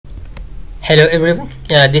Hello everyone,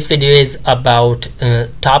 this video is about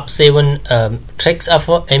top 7 tricks of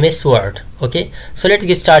MS Word. Okay, so let's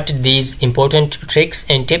get started these important tricks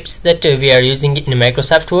and tips that we are using in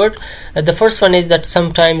Microsoft Word. The first one is that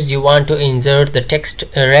sometimes you want to insert the text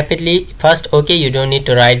rapidly fast. Okay, you don't need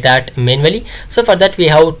to write that manually. So for that we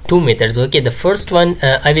have two methods. Okay, the first one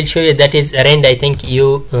I will show you, that is rend. I think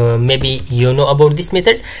you maybe you know about this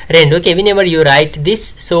method, rend. Okay, whenever you write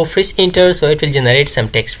this, so press enter, so it will generate some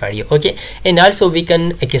text for you. Okay, and also we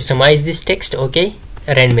can customize this text. Okay,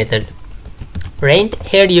 rend method. Rend,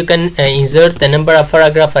 here you can insert the number of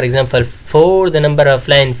paragraph, for example 4, the number of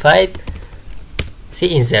line 5.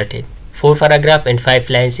 See, inserted 4 paragraph and 5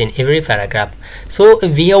 lines in every paragraph. So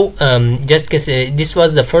we have this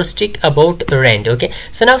was the first trick about rend. Okay,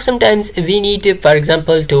 so now sometimes we need for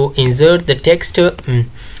example to insert the text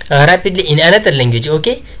rapidly in another language.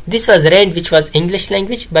 Okay, this was rend, which was English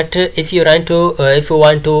language, but if you want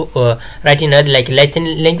to write in another like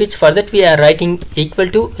Latin language, for that we are writing equal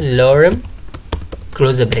to lorem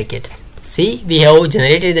close the brackets. See, we have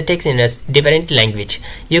generated the text in a different language.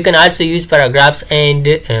 You can also use paragraphs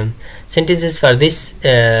and sentences for this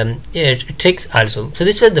tricks also. So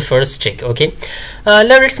this was the first trick. Okay, now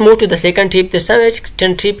let's move to the second tip. The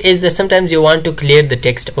second tip is that sometimes you want to clear the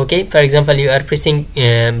text. Okay, for example you are pressing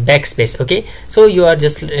backspace. Okay, so you are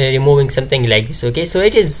just removing something like this. Okay, so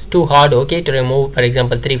it is too hard, okay, to remove for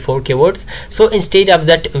example 3-4 keywords. So instead of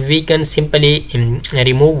that we can simply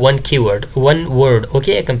remove one keyword, one word.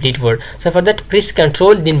 Okay, a complete word. So for that press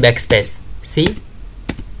Control then backspace. See,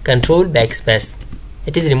 Control backspace,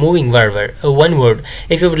 it is removing one word.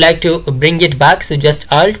 If you would like to bring it back, so just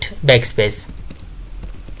Alt backspace.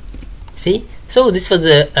 See, so this was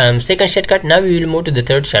the second shortcut. Now we will move to the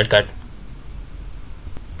third shortcut.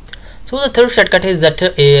 So the third shortcut is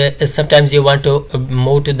that sometimes you want to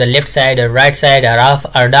move to the left side or right side or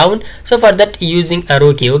up or down. So for that using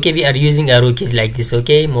arrow key. Okay, we are using arrow keys like this.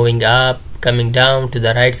 Okay, moving up, coming down, to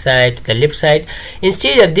the right side, to the left side.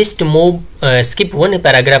 Instead of this, to move skip one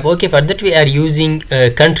paragraph, okay, for that we are using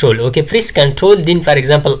Control. Okay, press Control then for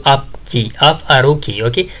example up key, up arrow key.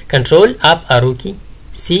 Okay, Control up arrow key.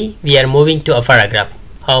 See, we are moving to a paragraph.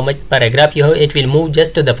 How much paragraph you have, it will move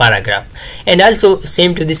just to the paragraph. And also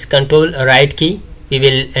same to this Control right key, we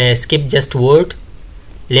will skip just word,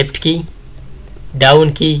 left key,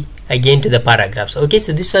 down key, again to the paragraphs. Okay,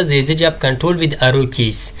 so this was the usage of Control with arrow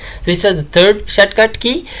keys. So this was the third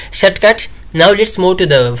shortcut. Now let's move to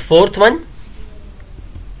the fourth one.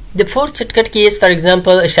 The fourth shortcut key is, for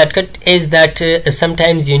example, a shortcut is that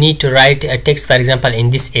sometimes you need to write a text, for example in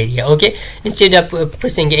this area. Okay, instead of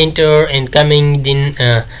pressing enter and coming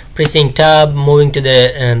then pressing tab, moving to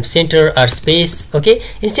the center or space. Okay,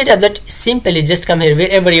 instead of that simply just come here,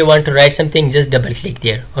 wherever you want to write something, just double click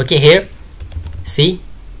there. Okay, here, see,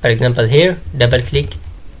 for example here, double click,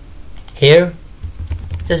 here,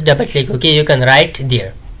 just double click. Okay, you can write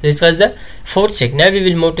there. This was the fourth trick. Now we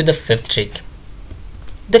will move to the fifth trick.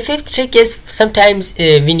 The fifth trick is sometimes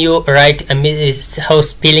when you write a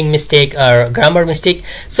spelling mistake or grammar mistake,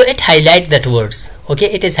 so it highlight that words. Okay,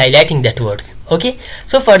 it is highlighting that words. Okay,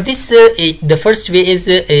 so for this the first way is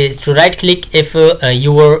to right click if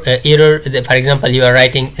your error, for example you are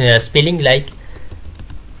writing spelling like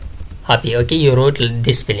happy. Okay, you wrote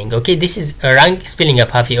this spelling. Okay, this is a wrong spelling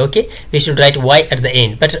of happy. Okay, we should write y at the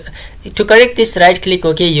end, but to correct this, right click.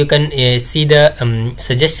 Okay, you can see the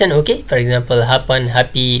suggestion. Okay, for example happen,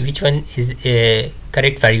 happy, which one is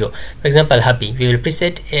correct for you? For example happy, we will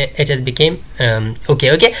preset it has became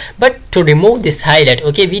okay, but to remove this highlight,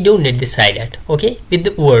 okay, we don't need this highlight, okay, with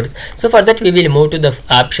the words. So for that we will move to the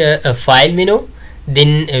option file menu,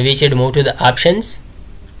 then we should move to the options,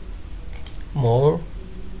 more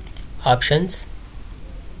options,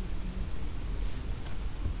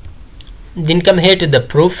 then come here to the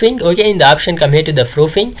proofing. Okay, in the option come here to the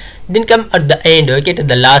proofing, then come at the end, okay, to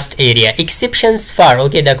the last area, exceptions for,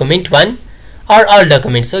 okay, document 1 or all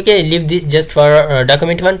documents. Okay, leave this just for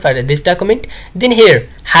document 1 for this document. Then here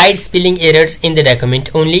hide spelling errors in the document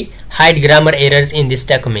only, hide grammar errors in this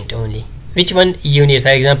document only. Which one you need? For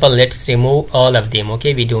example let's remove all of them.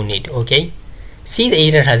 Okay, we don't need. Okay, see, the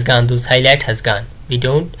error has gone, those highlight has gone. We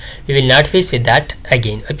will not face with that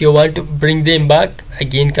again. If you want to bring them back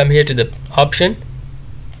again, come here to the option,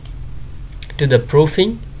 to the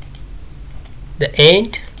proofing, the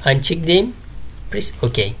end, uncheck them, press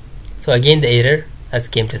OK. So again the error has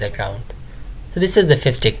came to the ground. So this is the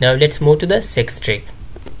fifth trick. Now let's move to the sixth trick.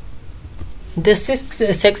 The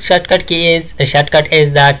sixth shortcut key is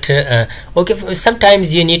that okay,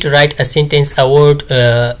 sometimes you need to write a sentence, a word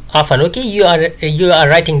often. Okay, you are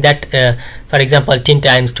writing that for example 10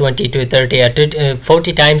 times, 20 to 30 or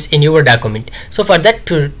 40 times in your document. So for that,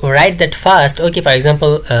 to write that fast, okay, for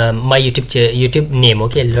example my YouTube name,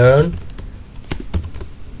 okay, learn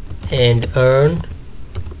and earn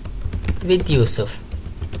with Yusuf.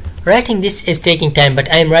 Writing this is taking time, but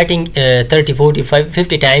I am writing 30, 40,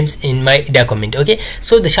 50 times in my document. Okay,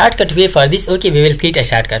 so the shortcut way for this, okay, we will create a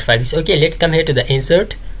shortcut for this. Okay, let's come here to the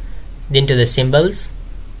insert, then to the symbols,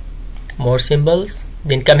 more symbols,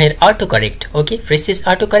 then come here autocorrect. Okay, first is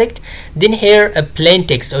autocorrect, then here a plain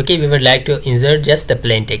text. Okay, we would like to insert just the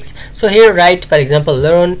plain text. So here write, for example,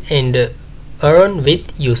 learn and earn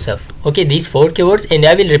with Yusuf. Okay, these 4 keywords, and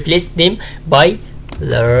I will replace them by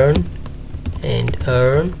learn and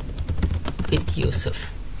earn with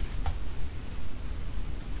Yusuf.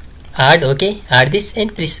 Add, okay, add this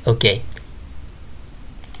and press OK.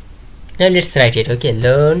 Now let's write it. Okay,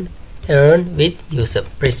 learn, earn with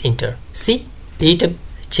Yusuf. Press enter. See, the YouTube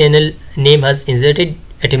channel name has inserted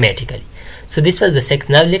automatically. So this was the 6th.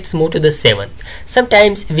 Now let's move to the 7th.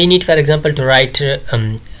 Sometimes we need, for example, to write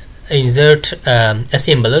insert a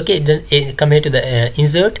symbol. Okay, then come here to the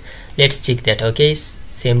insert. Let's check that. Okay,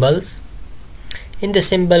 symbols. In the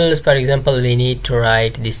symbols, for example, we need to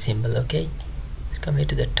write this symbol. Okay, let's come here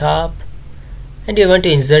to the top, and we want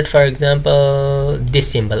to insert, for example,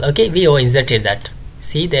 this symbol. Okay, we inserted that.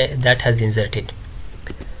 See, that has inserted.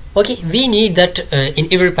 Okay, we need that in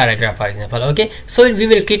every paragraph, for example. Okay, so we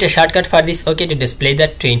will create a shortcut for this. Okay, to display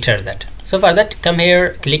that, to enter that. So for that, come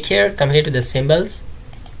here, click here, come here to the symbols,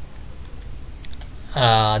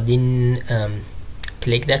 then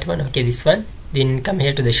click that one. Okay, this one, then come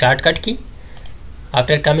here to the shortcut key.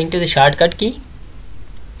 After coming to the shortcut key,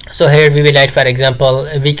 so here we will write, for example,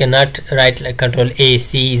 we cannot write like Control A,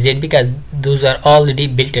 C, Z, because those are already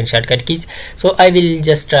built-in shortcut keys. So I will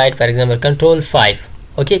just write, for example, Control 5.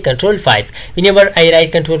 Okay, Control 5. Whenever I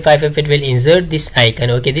write Control 5, it will insert this icon.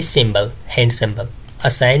 Okay, this symbol, hand symbol.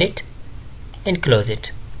 Assign it and close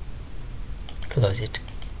it. Close it.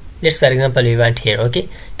 Let's, for example, we want here. Okay,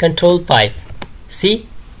 Control 5. See,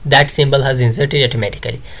 that symbol has inserted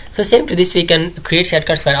automatically. So same to this, we can create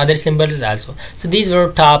shortcuts for other symbols also. So these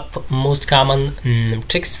were top most common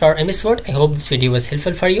tricks for MS Word. I hope this video was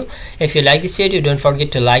helpful for you. If you like this video, don't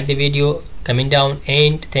forget to like the video, comment down,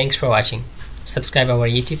 and thanks for watching. Subscribe our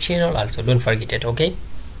YouTube channel also, don't forget it. Okay.